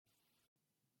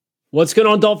What's going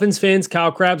on, Dolphins fans?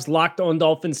 Kyle Krabs, Locked On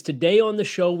Dolphins. Today on the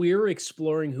show, we are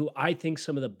exploring who I think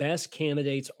some of the best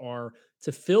candidates are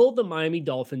to fill the Miami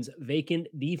Dolphins' vacant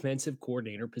defensive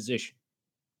coordinator position.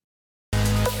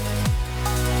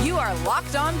 You are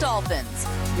Locked On Dolphins,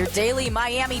 your daily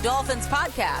Miami Dolphins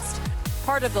podcast,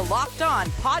 part of the Locked On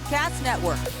Podcast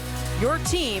Network, your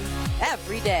team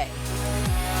every day.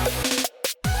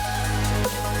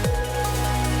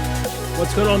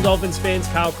 What's going on, Dolphins fans?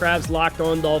 Kyle Krabs, Locked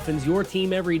On Dolphins, your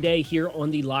team every day here on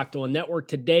the Locked On Network.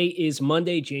 Today is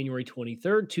Monday, January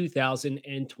 23rd,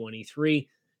 2023.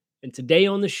 And today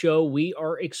on the show, we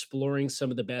are exploring some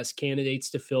of the best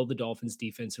candidates to fill the Dolphins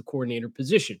defensive coordinator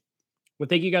position. Well,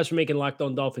 thank you guys for making Locked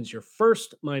On Dolphins your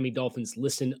first Miami Dolphins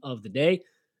listen of the day.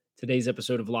 Today's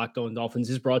episode of Locked On Dolphins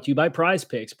is brought to you by Prize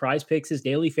Picks. Prize Picks is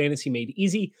daily fantasy made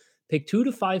easy. Pick 2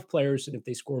 to 5 players, and if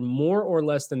they score more or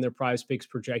less than their Prize Picks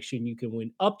projection, you can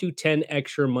win up to 10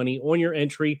 extra money on your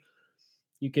entry.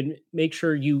 You can make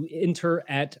sure you enter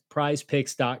at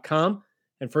prizepicks.com,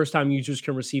 and first-time users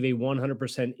can receive a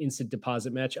 100% instant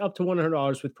deposit match up to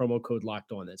 $100 with promo code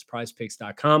Locked On. That's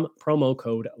prizepicks.com, promo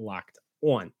code Locked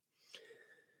On.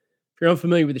 If you're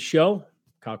unfamiliar with the show,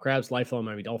 Kyle Krabs, lifelong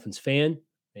Miami Dolphins fan.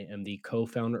 I am the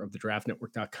co-founder of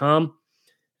thedraftnetwork.com,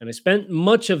 and I spent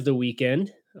much of the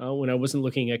weekend when I wasn't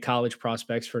looking at college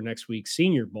prospects for next week's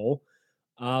Senior Bowl,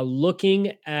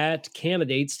 looking at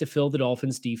candidates to fill the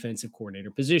Dolphins defensive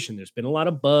coordinator position. There's been a lot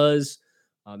of buzz.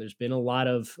 There's been a lot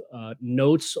of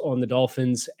notes on the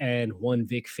Dolphins and one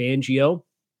Vic Fangio.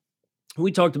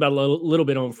 We talked about a little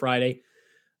bit on Friday.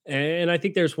 And I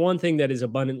think there's one thing that is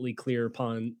abundantly clear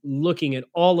upon looking at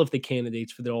all of the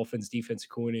candidates for the Dolphins defensive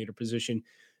coordinator position.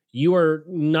 You are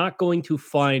not going to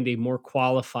find a more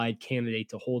qualified candidate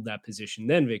to hold that position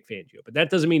than Vic Fangio. But that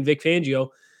doesn't mean Vic Fangio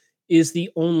is the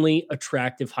only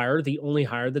attractive hire, the only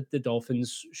hire that the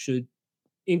Dolphins should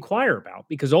inquire about.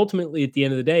 Because ultimately, at the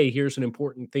end of the day, here's an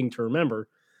important thing to remember.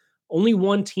 Only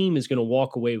one team is going to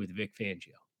walk away with Vic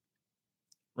Fangio,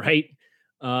 right?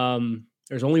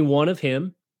 There's only one of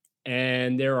him,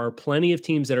 and there are plenty of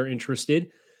teams that are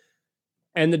interested.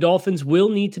 And the Dolphins will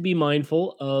need to be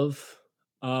mindful of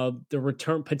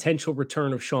the potential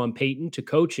return of Sean Payton to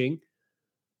coaching.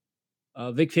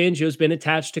 Vic Fangio has been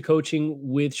attached to coaching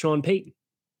with Sean Payton.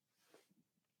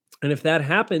 And if that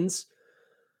happens,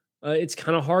 it's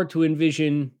kind of hard to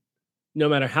envision, no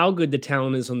matter how good the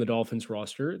talent is on the Dolphins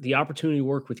roster, the opportunity to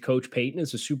work with Coach Payton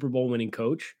as a Super Bowl winning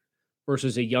coach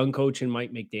versus a young coach in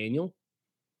Mike McDaniel.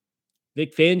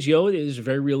 Vic Fangio, there's a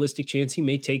very realistic chance he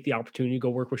may take the opportunity to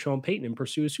go work with Sean Payton and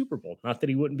pursue a Super Bowl. Not that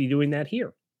he wouldn't be doing that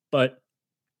here, but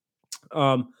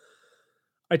I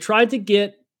tried to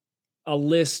get a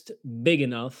list big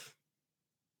enough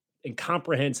and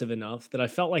comprehensive enough that I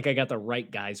felt like I got the right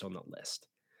guys on the list.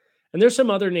 And there's some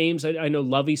other names. I know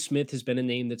Lovie Smith has been a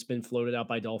name that's been floated out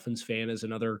by Dolphins fans as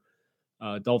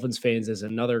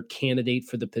another candidate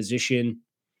for the position.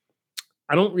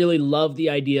 I don't really love the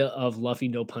idea of Luffy,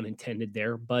 no pun intended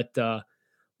there, but a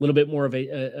little bit more of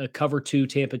a cover 2,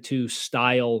 Tampa 2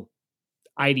 style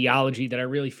ideology that I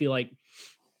really feel like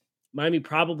Miami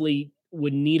probably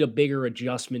would need a bigger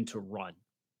adjustment to run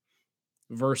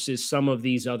versus some of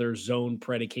these other zone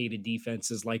predicated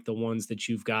defenses like the ones that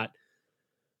you've got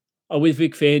with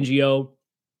Vic Fangio,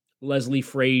 Leslie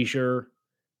Frazier,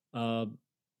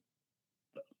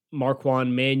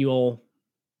 Marquand Manuel,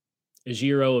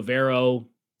 Ejiro Evero,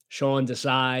 Sean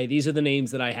Desai. These are the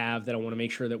names that I have that I want to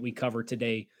make sure that we cover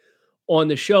today on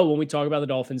the show when we talk about the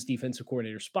Dolphins defensive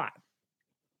coordinator spot.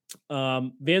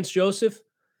 Vance Joseph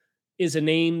is a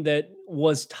name that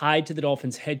was tied to the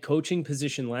Dolphins head coaching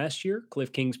position last year.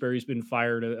 Cliff Kingsbury's been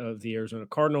fired of the Arizona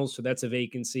Cardinals, so that's a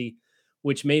vacancy,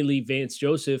 which may leave Vance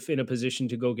Joseph in a position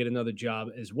to go get another job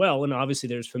as well. And obviously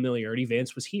there's familiarity.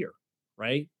 Vance was here,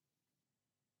 right?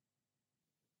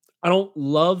 I don't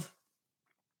love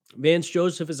Vance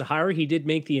Joseph as a hire. He did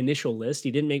make the initial list. He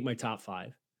didn't make my top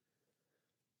 5.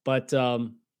 But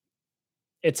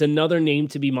it's another name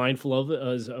to be mindful of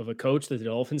as of a coach that the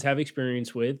Dolphins have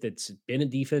experience with, that's been a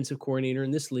defensive coordinator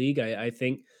in this league. I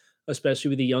think, especially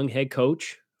with a young head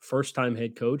coach, first-time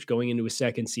head coach going into his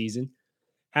second season,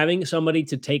 having somebody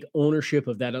to take ownership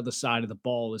of that other side of the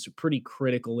ball is a pretty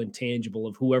critical intangible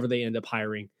of whoever they end up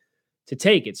hiring to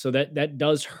take it. So that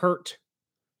does hurt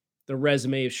the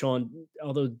resume of Sean,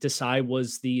 although Desai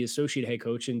was the associate head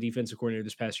coach and defensive coordinator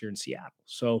this past year in Seattle.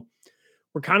 So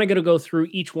we're kind of going to go through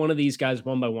each one of these guys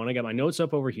one by one. I got my notes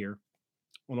up over here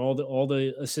on all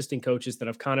the assistant coaches that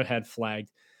I've kind of had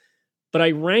flagged, but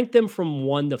I ranked them from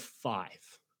 1 to 5.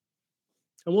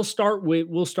 And we'll start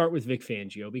with Vic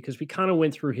Fangio because we kind of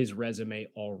went through his resume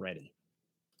already.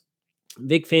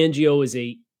 Vic Fangio is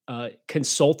a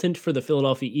consultant for the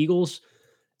Philadelphia Eagles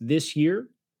this year.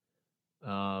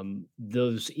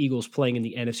 Those Eagles playing in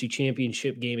the NFC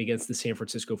Championship game against the San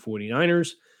Francisco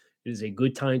 49ers. It is a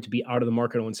good time to be out of the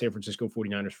market on San Francisco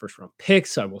 49ers first round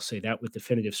picks. I will say that with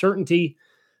definitive certainty.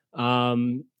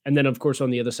 And then, of course,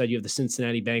 on the other side, you have the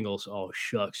Cincinnati Bengals. Oh,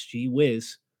 shucks, gee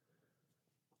whiz.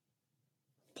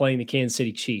 Playing the Kansas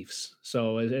City Chiefs.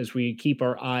 So as we keep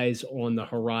our eyes on the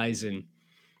horizon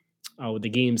with the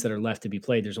games that are left to be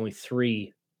played, there's only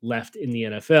 3 left in the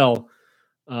NFL.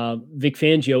 Vic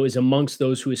Fangio is amongst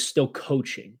those who is still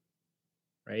coaching,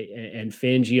 right? And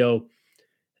Fangio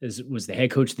was the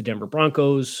head coach of the Denver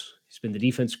Broncos. He's been the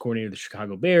defense coordinator of the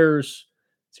Chicago Bears,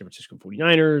 San Francisco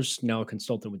 49ers, now a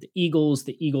consultant with the Eagles.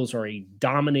 The Eagles are a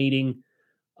dominating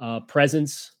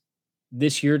presence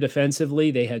this year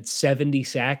defensively. They had 70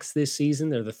 sacks this season.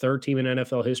 They're the 3rd team in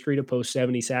NFL history to post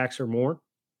 70 sacks or more.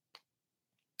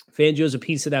 Fangio's a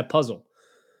piece of that puzzle.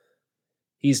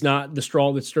 He's not the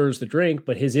straw that stirs the drink,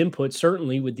 but his input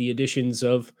certainly with the additions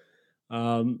of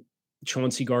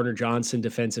Chauncey Gardner-Johnson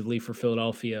defensively for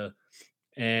Philadelphia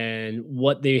and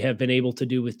what they have been able to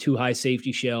do with 2 high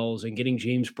safety shells and getting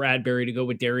James Bradbury to go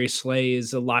with Darius Slay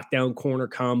as a lockdown corner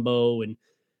combo and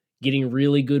getting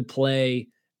really good play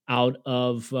out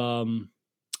of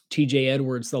TJ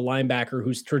Edwards, the linebacker,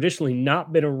 who's traditionally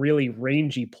not been a really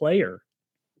rangy player.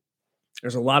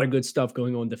 There's a lot of good stuff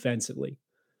going on defensively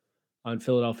on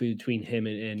Philadelphia between him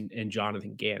and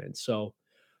Jonathan Gannon. So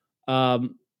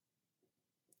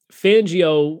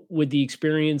Fangio, with the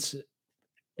experience,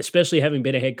 especially having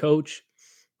been a head coach,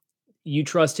 you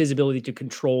trust his ability to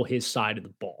control his side of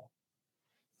the ball.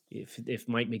 If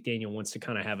Mike McDaniel wants to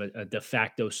kind of have a de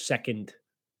facto second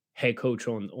head coach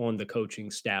on the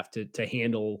coaching staff to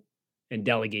handle and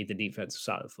delegate the defensive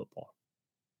side of football.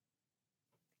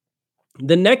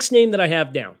 The next name that I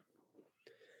have down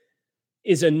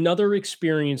is another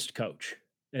experienced coach.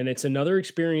 And it's another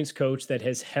experienced coach that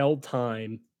has held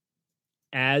time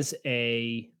as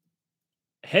a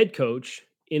head coach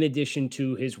in addition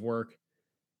to his work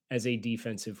as a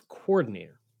defensive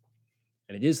coordinator.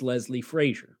 And it is Leslie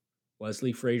Frazier.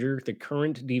 Leslie Frazier, the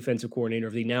current defensive coordinator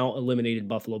of the now eliminated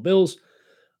Buffalo Bills.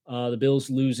 The Bills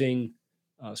managing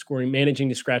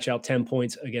to scratch out 10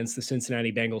 points against the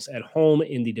Cincinnati Bengals at home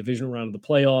in the divisional round of the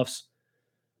playoffs.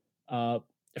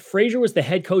 Frazier was the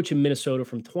head coach in Minnesota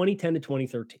from 2010 to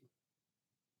 2013.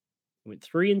 He went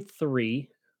 3-3.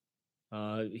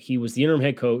 He was the interim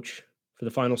head coach for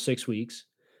the final 6 weeks.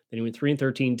 Then he went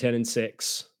 3-13,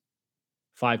 10-6,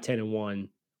 5-10-1,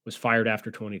 was fired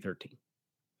after 2013.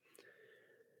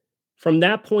 From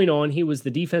that point on, he was the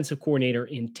defensive coordinator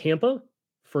in Tampa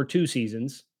for 2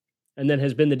 seasons, and then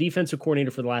has been the defensive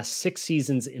coordinator for the last 6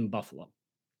 seasons in Buffalo.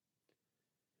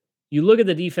 You look at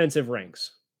the defensive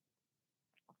ranks,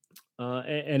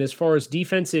 and as far as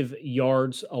defensive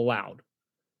yards allowed,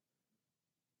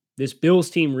 this Bills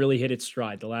team really hit its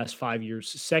stride the last 5 years.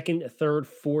 2nd, 3rd,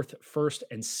 4th, 1st,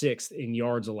 and 6th in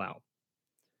yards allowed.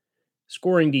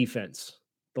 Scoring defense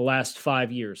the last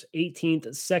 5 years. 18th,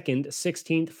 2nd,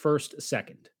 16th, 1st,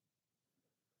 2nd.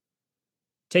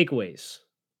 Takeaways.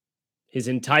 His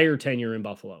entire tenure in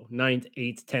Buffalo. 9th,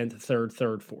 8th, 10th, 3rd,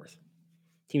 3rd, 4th.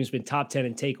 Team's been top 10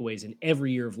 in takeaways in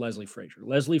every year of Leslie Frazier.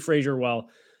 Leslie Frazier, while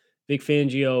Vic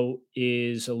Fangio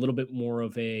is a little bit more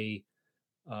of a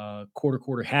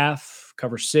quarter, half,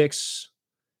 cover 6.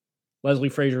 Leslie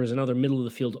Frazier is another middle of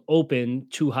the field open,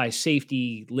 2 high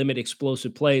safety, limit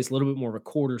explosive plays, a little bit more of a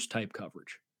quarters type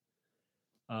coverage.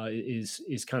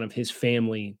 Is kind of his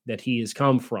family that he has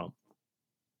come from.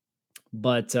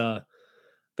 But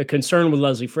the concern with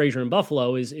Leslie Frazier in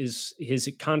Buffalo is his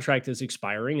contract is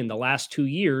expiring. In the last 2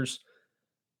 years,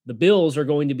 the Bills are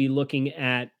going to be looking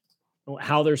at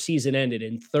how their season ended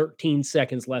in 13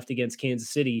 seconds left against Kansas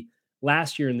City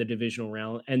last year in the divisional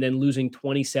round, and then losing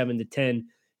 27-10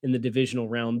 in the divisional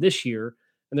round this year.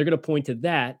 And they're going to point to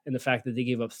that and the fact that they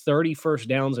gave up 30 first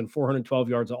downs and 412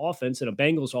 yards of offense, and a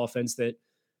Bengals offense that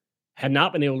had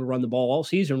not been able to run the ball all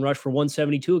season, rushed for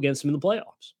 172 against them in the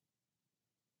playoffs.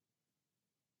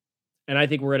 And I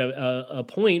think we're at a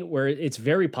point where it's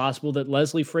very possible that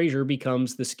Leslie Frazier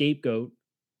becomes the scapegoat.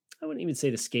 I wouldn't even say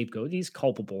the scapegoat. He's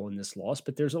culpable in this loss,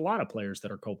 but there's a lot of players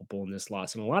that are culpable in this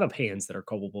loss and a lot of hands that are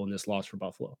culpable in this loss for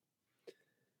Buffalo.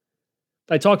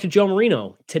 I talked to Joe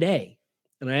Marino today,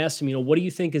 and I asked him, what do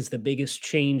you think is the biggest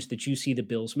change that you see the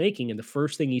Bills making? And the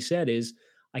first thing he said is,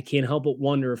 I can't help but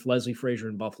wonder if Leslie Frazier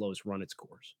in Buffalo has run its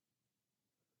course.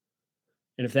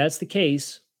 And if that's the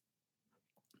case,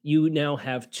 you now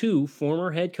have 2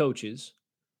 former head coaches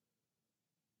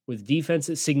with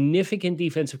significant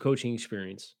defensive coaching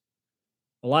experience,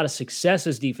 a lot of success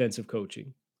as defensive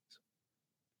coaching,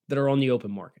 that are on the open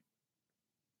market.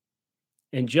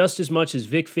 And just as much as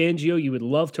Vic Fangio, you would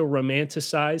love to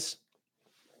romanticize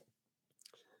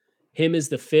him as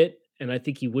the fit, and I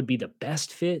think he would be the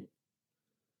best fit.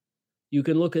 You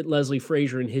can look at Leslie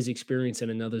Frazier and his experience in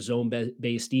another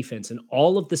zone-based defense and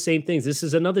all of the same things. This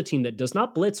is another team that does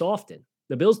not blitz often.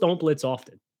 The Bills don't blitz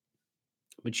often.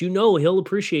 But he'll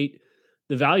appreciate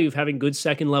the value of having good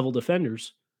second-level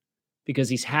defenders because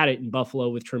he's had it in Buffalo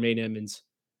with Tremaine Edmonds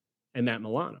and Matt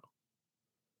Milano.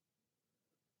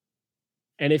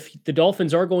 And if the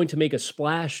Dolphins are going to make a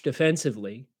splash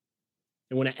defensively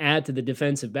and want to add to the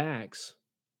defensive backs,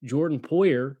 Jordan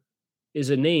Poyer is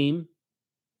a name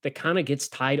that kind of gets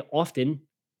tied often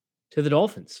to the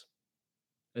Dolphins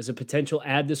as a potential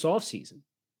add this offseason.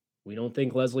 We don't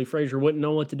think Leslie Frazier wouldn't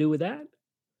know what to do with that.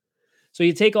 So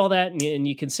you take all that and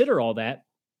you consider all that.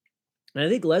 And I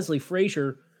think Leslie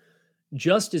Frazier,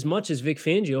 just as much as Vic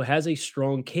Fangio, has a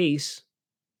strong case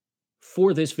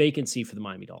for this vacancy for the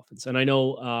Miami Dolphins. And I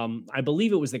know, I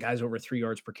believe it was the guys over 3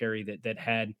 yards per carry that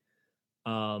had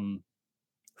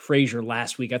Frazier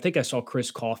last week. I think I saw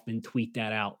Chris Kaufman tweet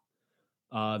that out,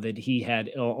 that he had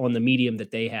on the medium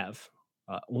that they have,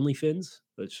 OnlyFins,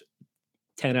 which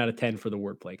 10 out of 10 for the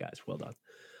wordplay, guys. Well done.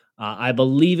 I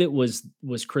believe it was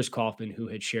Chris Kaufman who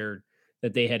had shared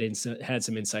that they had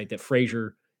some insight that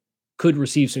Frazier could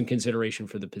receive some consideration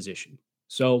for the position.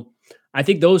 So I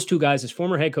think those two guys, as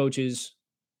former head coaches,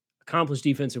 accomplished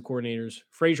defensive coordinators,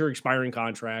 Frazier expiring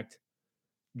contract,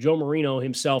 Joe Marino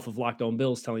himself of Locked On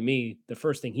Bills telling me the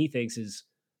first thing he thinks is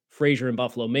Frazier in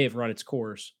Buffalo may have run its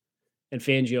course, and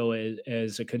Fangio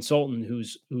as a consultant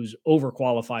who's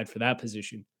overqualified for that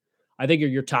position. I think are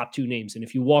your top two names. And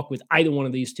if you walk with either one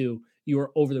of these two, you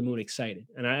are over the moon excited.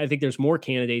 And I think there's more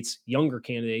candidates, younger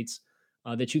candidates,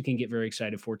 that you can get very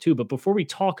excited for too. But before we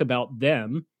talk about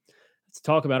them, let's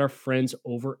talk about our friends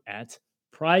over at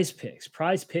Prize Picks.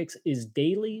 Prize Picks is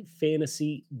daily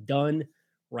fantasy done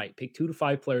right. Pick 2 to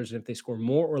 5 players, and if they score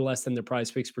more or less than their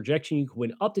Prize Picks projection, you can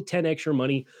win up to 10 extra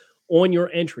money on your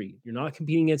entry. You're not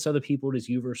competing against other people. It is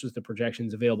you versus the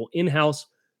projections available in-house.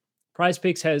 Prize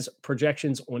Picks has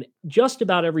projections on just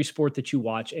about every sport that you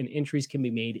watch, and entries can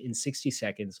be made in 60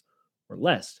 seconds or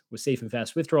less. With safe and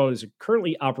fast withdrawal, it is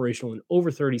currently operational in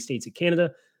over 30 states and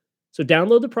Canada. So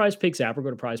download the Prize Picks app or go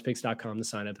to prizepicks.com to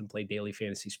sign up and play daily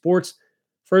fantasy sports.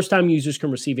 First-time users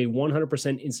can receive a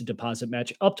 100% instant deposit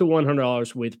match up to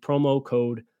 $100 with promo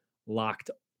code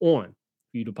LOCKEDON.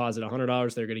 If you deposit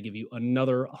 $100, they're going to give you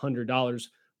another $100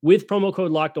 with promo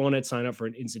code LOCKEDON at sign up for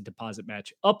an instant deposit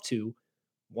match up to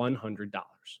 $100.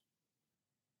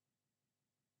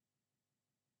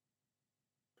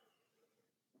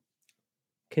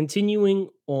 Continuing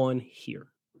on here.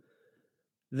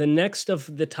 The next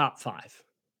of the top 5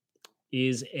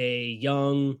 is a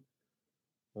young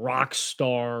rock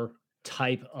star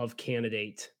type of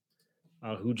candidate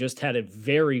who just had a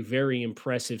very, very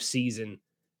impressive season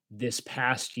this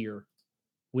past year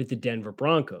with the Denver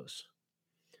Broncos.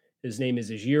 His name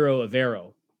is Ejiro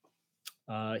Evero.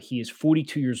 He is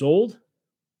 42 years old.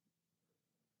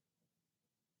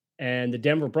 And the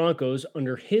Denver Broncos,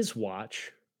 under his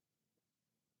watch,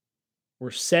 were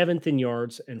 7th in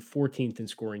yards and 14th in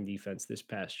scoring defense this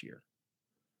past year.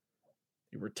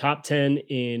 They were top 10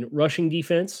 in rushing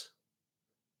defense.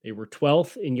 They were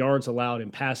 12th in yards allowed in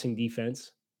passing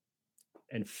defense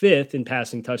and 5th in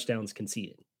passing touchdowns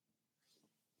conceded.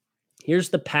 Here's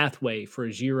the pathway for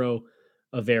Ejiro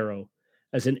Evero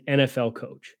as an NFL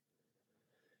coach.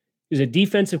 He was a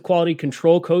defensive quality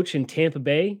control coach in Tampa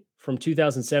Bay from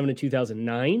 2007 to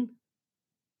 2009.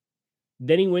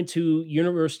 Then he went to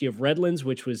University of Redlands,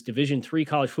 which was Division III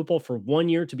college football, for 1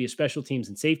 year to be a special teams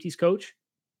and safeties coach.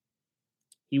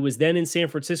 He was then in San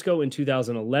Francisco in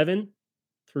 2011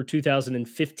 through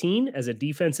 2015 as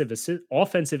a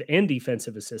offensive and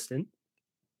defensive assistant,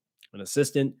 an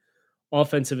assistant,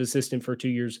 offensive assistant for 2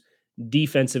 years,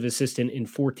 defensive assistant in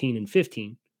 14 and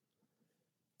 15.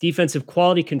 Defensive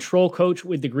quality control coach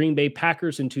with the Green Bay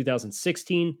Packers in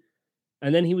 2016.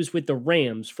 And then he was with the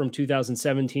Rams from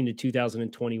 2017 to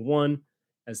 2021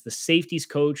 as the safeties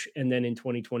coach. And then in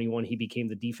 2021, he became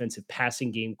the defensive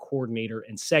passing game coordinator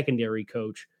and secondary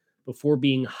coach before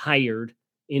being hired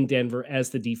in Denver as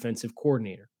the defensive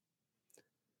coordinator.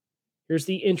 Here's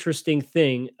the interesting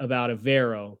thing about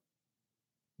Evero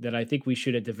that I think we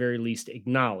should at the very least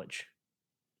acknowledge.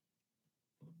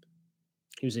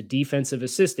 He was a defensive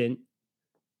assistant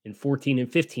in 14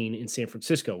 and 15 in San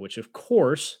Francisco, which of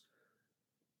course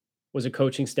was a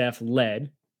coaching staff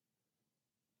led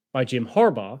by Jim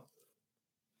Harbaugh.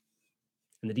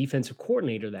 And the defensive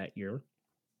coordinator that year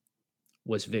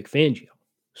was Vic Fangio.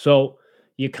 So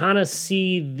you kind of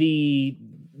see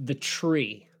the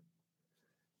tree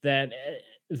that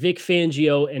Vic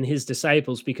Fangio and his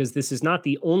disciples, because this is not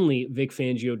the only Vic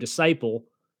Fangio disciple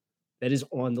that is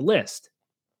on the list.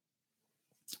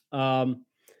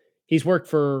 He's worked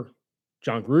for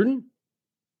John Gruden,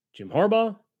 Jim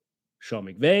Harbaugh, Sean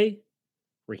McVay,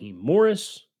 Raheem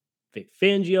Morris, Vic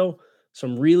Fangio,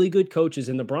 some really good coaches,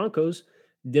 in the Broncos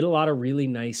did a lot of really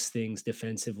nice things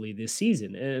defensively this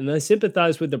season. And I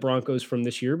sympathize with the Broncos from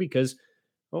this year because,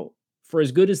 well, for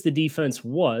as good as the defense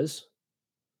was,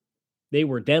 they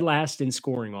were dead last in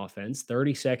scoring offense,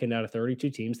 32nd out of 32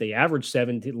 teams. They averaged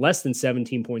less than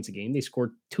 17 points a game. They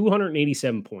scored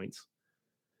 287 points.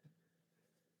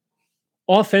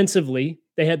 Offensively,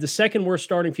 they had the second worst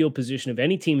starting field position of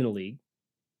any team in the league.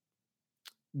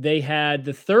 They had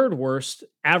the third worst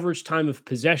average time of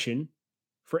possession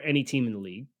for any team in the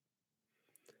league.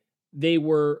 They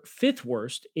were fifth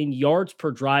worst in yards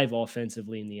per drive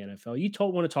offensively in the NFL. You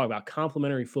want to talk about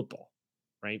complementary football,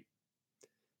 right?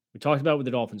 We talked about with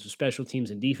the Dolphins with special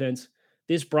teams and defense.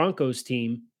 This Broncos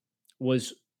team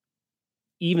was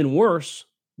even worse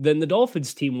than the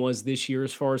Dolphins team was this year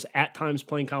as far as at times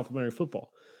playing complementary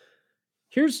football.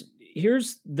 Here's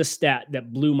the stat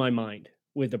that blew my mind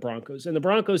with the Broncos. And the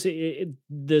Broncos,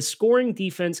 the scoring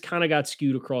defense kind of got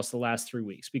skewed across the last 3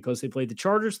 weeks because they played the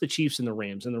Chargers, the Chiefs, and the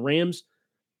Rams. And the Rams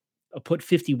put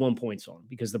 51 points on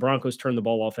because the Broncos turned the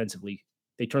ball offensively.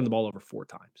 They turned the ball over 4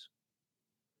 times.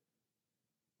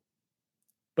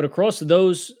 But across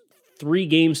those 3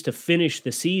 games to finish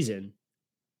the season,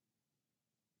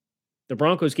 the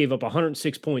Broncos gave up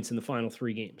 106 points in the final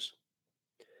 3 games.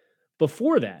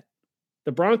 Before that,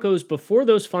 the Broncos, before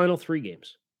those final 3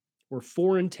 games, were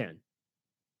 4-10.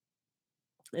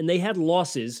 And they had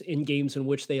losses in games in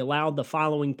which they allowed the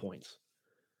following points.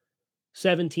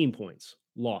 17 points,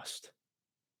 lost.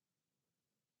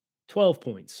 12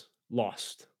 points,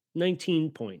 lost.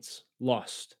 19 points,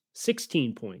 lost.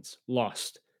 16 points,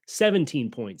 lost. 17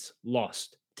 points,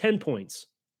 lost. 10 points,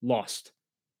 lost.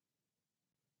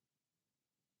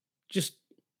 Just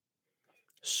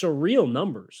surreal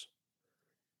numbers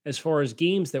as far as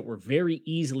games that were very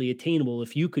easily attainable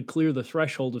if you could clear the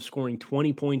threshold of scoring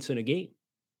 20 points in a game.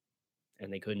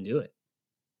 And they couldn't do it.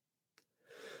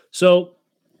 So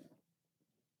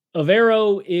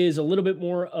Evero is a little bit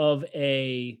more of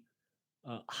a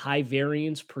high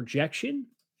variance projection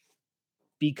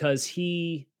because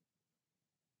he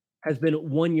has been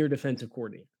 1-year defensive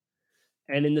coordinator.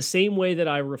 And in the same way that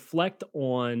I reflect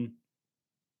on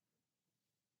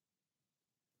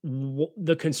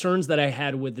the concerns that I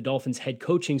had with the Dolphins head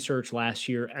coaching search last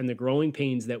year and the growing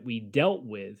pains that we dealt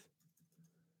with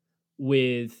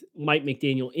Mike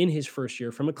McDaniel in his first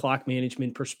year from a clock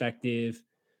management perspective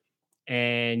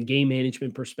and game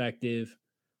management perspective,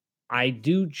 I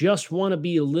do just want to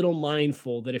be a little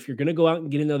mindful that if you're going to go out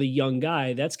and get another young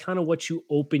guy, that's kind of what you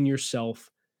open yourself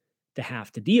to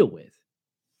have to deal with.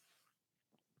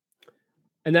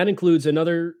 And that includes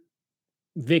another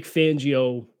Vic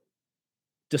Fangio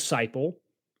disciple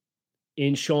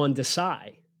in Sean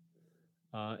Desai.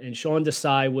 And Sean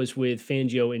Desai was with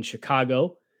Fangio in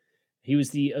Chicago. He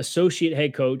was the associate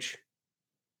head coach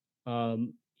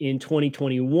in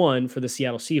 2021 for the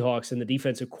Seattle Seahawks and the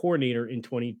defensive coordinator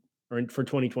for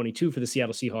 2022 for the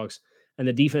Seattle Seahawks and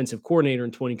the defensive coordinator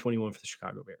in 2021 for the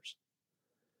Chicago Bears.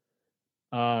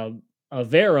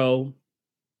 Evero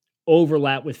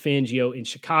overlapped with Fangio in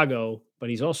Chicago, but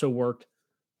he's also worked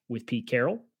with Pete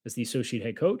Carroll as the associate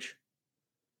head coach,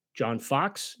 John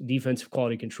Fox, defensive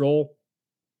quality control,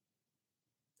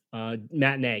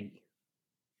 Matt Nagy.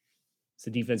 It's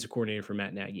the defensive coordinator for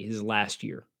Matt Nagy, his last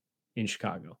year in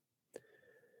Chicago.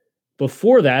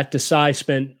 Before that, Desai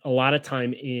spent a lot of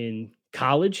time in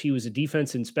college. He was a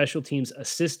defense and special teams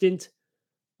assistant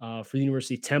for the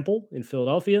University of Temple in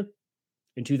Philadelphia.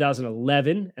 In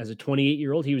 2011, as a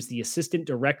 28-year-old, he was the assistant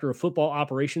director of football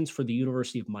operations for the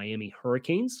University of Miami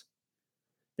Hurricanes.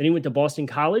 Then he went to Boston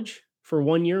College for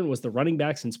 1 year and was the running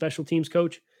backs and special teams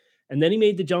coach. And then he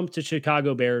made the jump to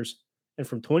Chicago Bears. And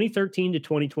from 2013 to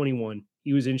 2021,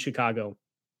 he was in Chicago.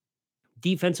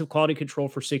 Defensive quality control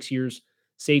for 6 years,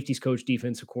 safeties coach,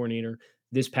 defensive coordinator.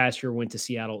 This past year went to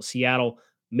Seattle. Seattle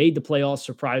made the playoffs,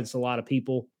 surprised a lot of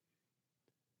people.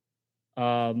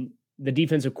 The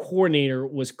defensive coordinator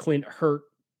was Clint Hurt,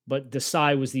 but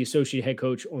Desai was the associate head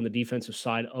coach on the defensive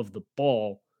side of the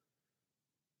ball.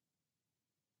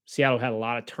 Seattle had a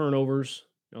lot of turnovers.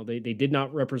 They did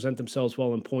not represent themselves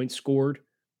well in points scored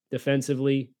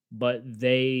defensively, but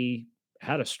they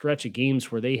had a stretch of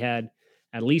games where they had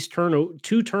at least 2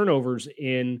 turnovers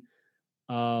in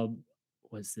 10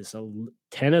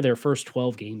 of their first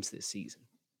 12 games this season.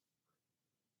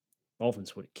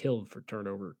 Dolphins would have killed for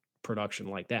turnover production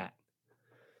like that.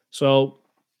 So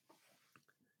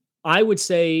I would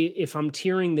say if I'm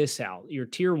tiering this out, your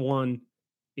tier one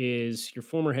is your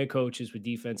former head coaches with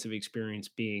defensive experience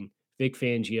being Vic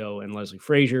Fangio and Leslie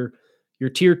Frazier. Your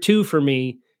tier two for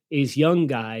me is young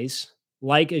guys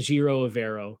like Ejiro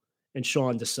Evero and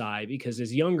Sean Desai, because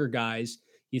as younger guys,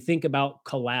 you think about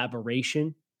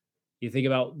collaboration. You think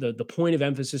about the point of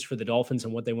emphasis for the Dolphins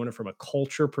and what they wanted from a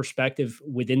culture perspective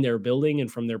within their building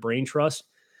and from their brain trust.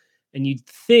 And you'd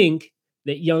think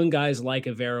that young guys like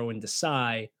Evero and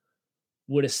Desai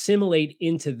would assimilate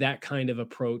into that kind of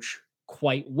approach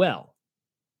quite well.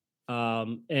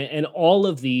 And all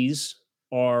of these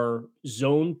are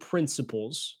zone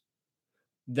principles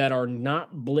that are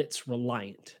not blitz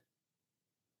reliant.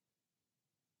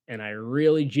 And I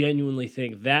really genuinely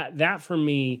think that for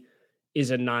me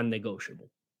is a non-negotiable.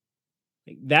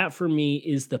 Like, that for me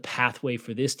is the pathway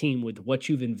for this team with what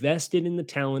you've invested in the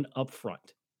talent up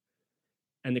front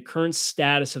and the current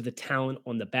status of the talent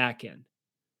on the back end.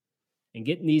 And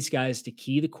getting these guys to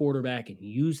key the quarterback and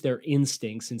use their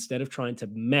instincts instead of trying to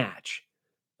match,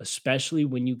 especially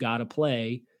when you got to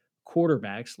play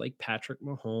quarterbacks like Patrick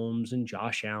Mahomes and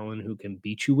Josh Allen who can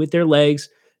beat you with their legs.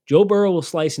 Joe Burrow will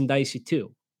slice and dice you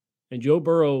too. And Joe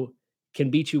Burrow can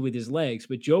beat you with his legs,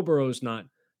 but Joe Burrow's not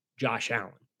Josh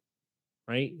Allen,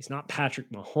 right? He's not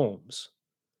Patrick Mahomes.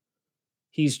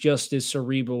 He's just as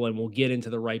cerebral and will get into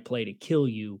the right play to kill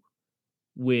you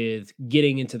with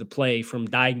getting into the play from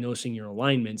diagnosing your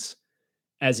alignments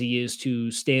as he is to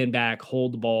stand back,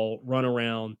 hold the ball, run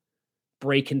around,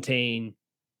 break contain,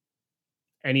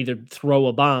 and either throw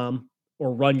a bomb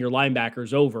or run your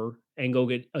linebackers over and go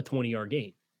get a 20-yard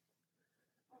gain.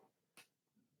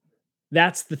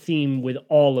 That's the theme with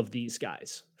all of these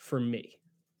guys for me.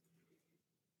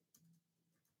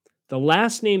 The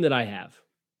last name that I have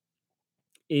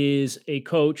is a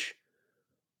coach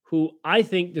who I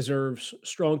think deserves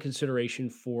strong consideration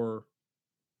for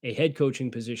a head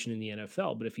coaching position in the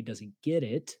NFL. But if he doesn't get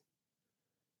it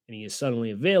and he is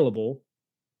suddenly available,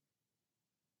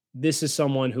 this is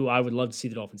someone who I would love to see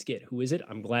the Dolphins get. Who is it?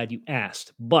 I'm glad you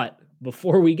asked. But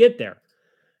before we get there,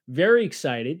 very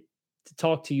excited to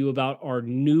talk to you about our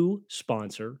new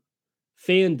sponsor,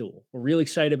 FanDuel. We're really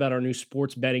excited about our new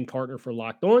sports betting partner for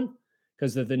Locked On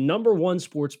because they're the number one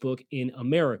sports book in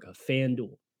America,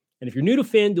 FanDuel. And if you're new to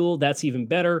FanDuel, that's even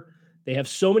better. They have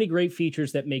so many great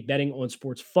features that make betting on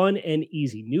sports fun and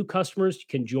easy. New customers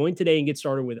can join today and get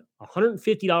started with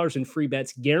 $150 in free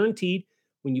bets guaranteed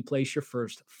when you place your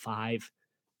first $5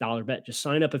 bet. Just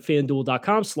sign up at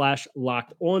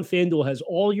FanDuel.com/locked on. FanDuel has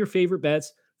all your favorite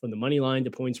bets from the money line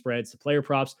to point spreads to player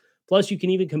props. Plus, you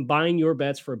can even combine your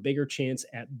bets for a bigger chance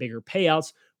at bigger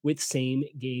payouts with same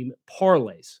game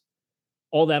parlays.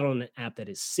 All that on an app that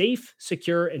is safe,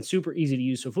 secure, and super easy to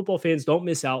use. So football fans, don't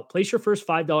miss out. Place your first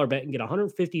 $5 bet and get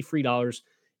 $150 free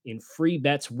in free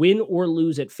bets. Win or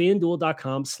lose at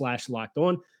FanDuel.com/locked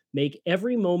on. Make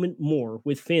every moment more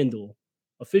with FanDuel,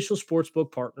 official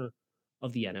sportsbook partner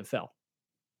of the NFL.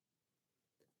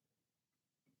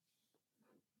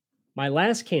 My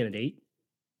last candidate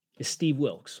is Steve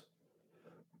Wilks.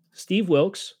 Steve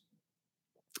Wilks,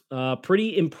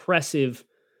 pretty impressive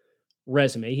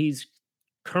resume. He's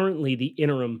currently the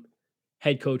interim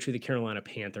head coach of the Carolina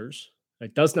Panthers.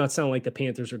 It does not sound like the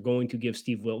Panthers are going to give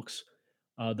Steve Wilks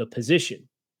the position.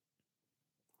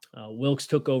 Wilks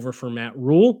took over for Matt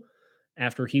Rule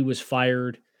after he was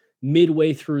fired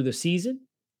midway through the season.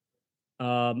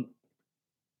 And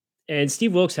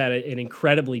Steve Wilks had an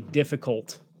incredibly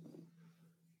difficult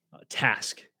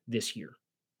task this year.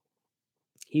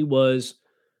 He was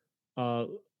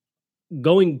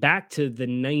going back to the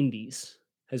 90s,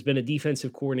 has been a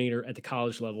defensive coordinator at the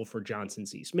college level for Johnson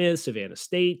C. Smith, Savannah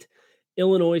State,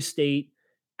 Illinois State,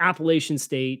 Appalachian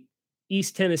State,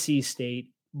 East Tennessee State,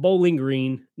 Bowling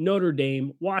Green, Notre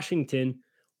Dame, Washington,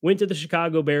 went to the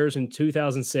Chicago Bears in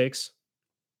 2006,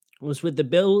 was with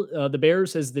the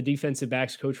Bears as the defensive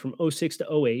backs coach from 06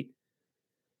 to 08,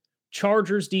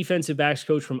 Chargers defensive backs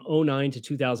coach from 09 to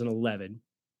 2011,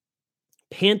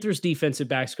 Panthers defensive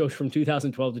backs coach from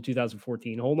 2012 to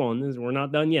 2014. Hold on, we're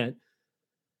not done yet.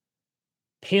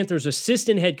 Panthers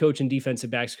assistant head coach and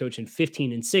defensive backs coach in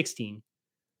 15 and 16.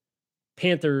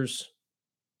 Panthers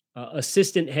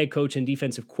assistant head coach and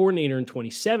defensive coordinator in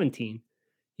 2017.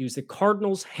 He was the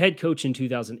Cardinals head coach in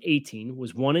 2018,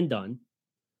 was one and done.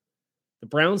 The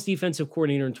Browns defensive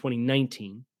coordinator in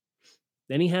 2019.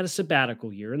 Then he had a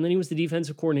sabbatical year, and then he was the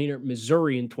defensive coordinator at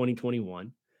Missouri in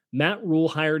 2021. Matt Rule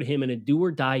hired him in a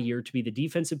do-or-die year to be the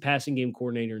defensive passing game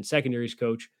coordinator and secondaries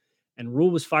coach, and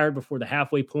Rule was fired before the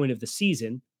halfway point of the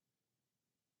season.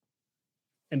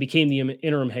 and became the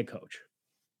interim head coach.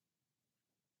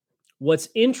 What's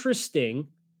interesting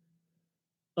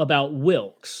about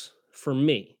Wilks for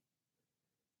me,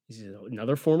 he's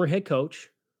another former head coach.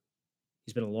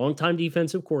 He's been a longtime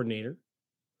defensive coordinator.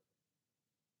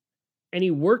 And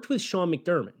he worked with Sean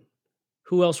McDermott.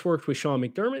 Who else worked with Sean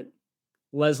McDermott?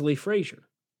 Leslie Frazier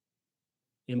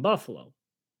in Buffalo.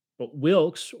 But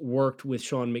Wilks worked with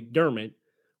Sean McDermott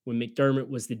when McDermott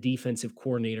was the defensive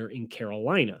coordinator in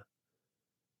Carolina.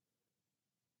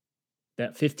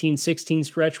 That 15-16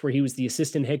 stretch where he was the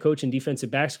assistant head coach and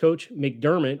defensive backs coach,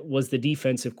 McDermott was the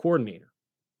defensive coordinator.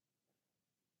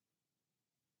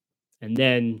 And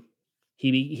then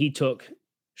he took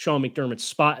Sean McDermott's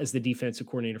spot as the defensive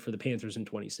coordinator for the Panthers in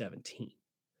 2017.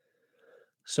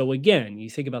 So again, you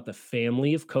think about the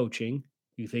family of coaching,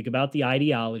 you think about the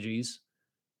ideologies,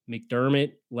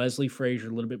 McDermott, Leslie Frazier,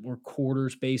 a little bit more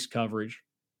quarters-based coverage.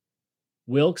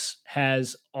 Wilks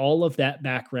has all of that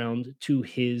background to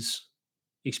his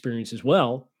experience as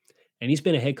well. And he's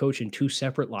been a head coach in 2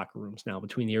 separate locker rooms now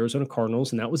between the Arizona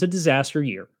Cardinals, and that was a disaster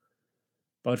year.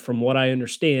 But from what I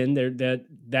understand,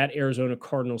 that Arizona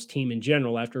Cardinals team in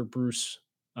general, after Bruce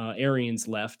Arians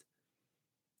left,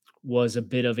 was a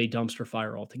bit of a dumpster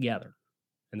fire altogether.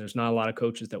 And there's not a lot of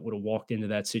coaches that would have walked into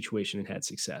that situation and had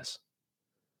success.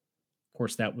 Of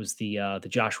course, that was the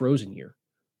Josh Rosen year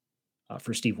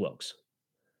for Steve Wilks.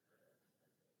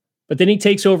 But then he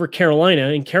takes over Carolina,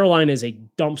 and Carolina is a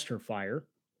dumpster fire.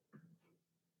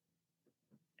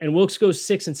 And Wilks goes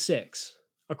 6-6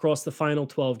 across the final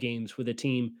 12 games with a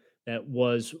team that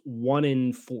was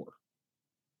 1-4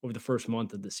 over the first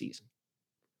month of the season.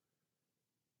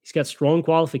 He's got strong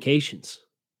qualifications.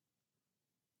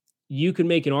 You can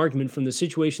make an argument from the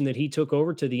situation that he took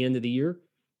over to the end of the year.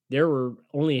 There were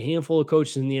only a handful of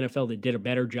coaches in the NFL that did a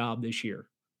better job this year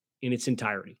in its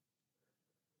entirety.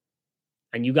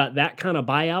 And you got that kind of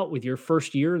buyout with your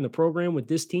first year in the program with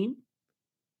this team.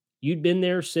 You'd been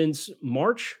there since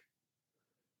March.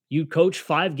 You coached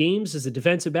 5 games as a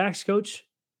defensive backs coach,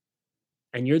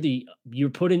 and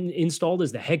you're installed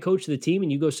as the head coach of the team,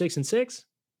 and you go 6-6.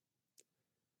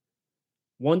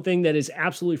 One thing that is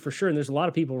absolutely for sure, and there's a lot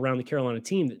of people around the Carolina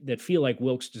team that feel like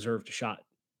Wilks deserved a shot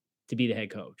to be the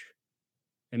head coach.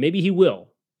 And maybe he will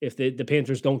if the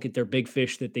Panthers don't get their big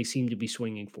fish that they seem to be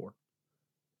swinging for.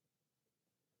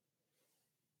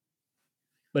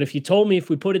 But if you told me if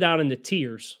we put it out into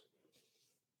tiers,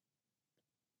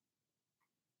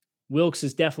 Wilks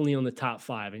is definitely on the top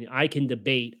 5. And I can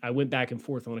debate. I went back and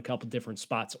forth on a couple different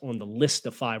spots on the list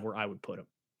of 5 where I would put him.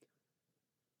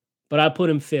 But I put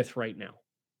him 5th right now.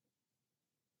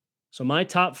 So my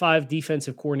top 5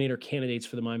 defensive coordinator candidates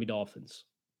for the Miami Dolphins.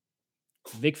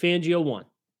 Vic Fangio 1.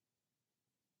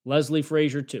 Leslie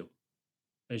Frazier 2.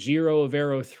 Ejiro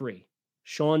Evero 3.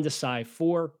 Sean Desai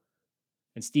 4.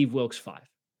 And Steve Wilks 5.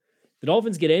 The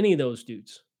Dolphins get any of those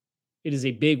dudes, it is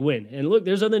a big win. And look,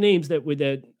 there's other names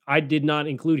that I did not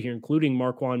include here, including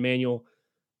Marquand Manuel,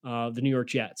 the New York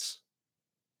Jets,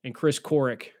 and Chris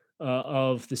Korick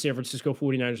of the San Francisco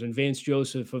 49ers, and Vance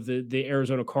Joseph of the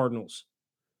Arizona Cardinals.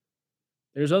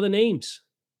 There's other names.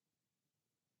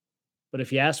 But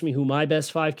if you ask me who my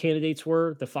best 5 candidates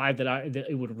were, the 5 that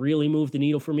it would really move the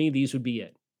needle for me, these would be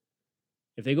it.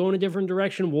 If they go in a different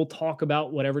direction, we'll talk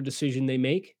about whatever decision they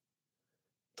make.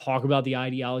 Talk about the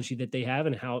ideology that they have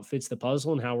and how it fits the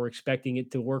puzzle and how we're expecting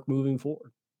it to work moving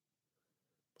forward.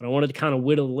 But I wanted to kind of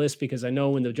whittle the list because I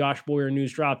know when the Josh Boyer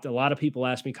news dropped, a lot of people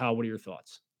asked me, Kyle, what are your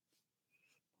thoughts?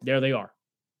 There they are.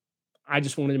 I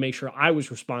just wanted to make sure I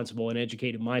was responsible and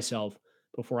educated myself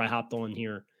before I hopped on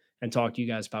here and talked to you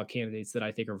guys about candidates that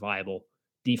I think are viable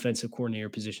defensive coordinator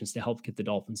positions to help get the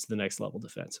Dolphins to the next level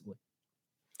defensively.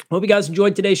 Hope you guys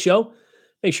enjoyed today's show.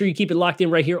 Make sure you keep it locked in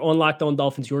right here on Locked On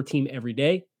Dolphins, your team every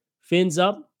day. Fins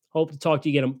up. Hope to talk to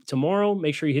you again tomorrow.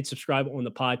 Make sure you hit subscribe on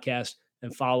the podcast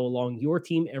and follow along your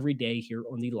team every day here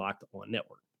on the Locked On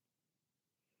Network.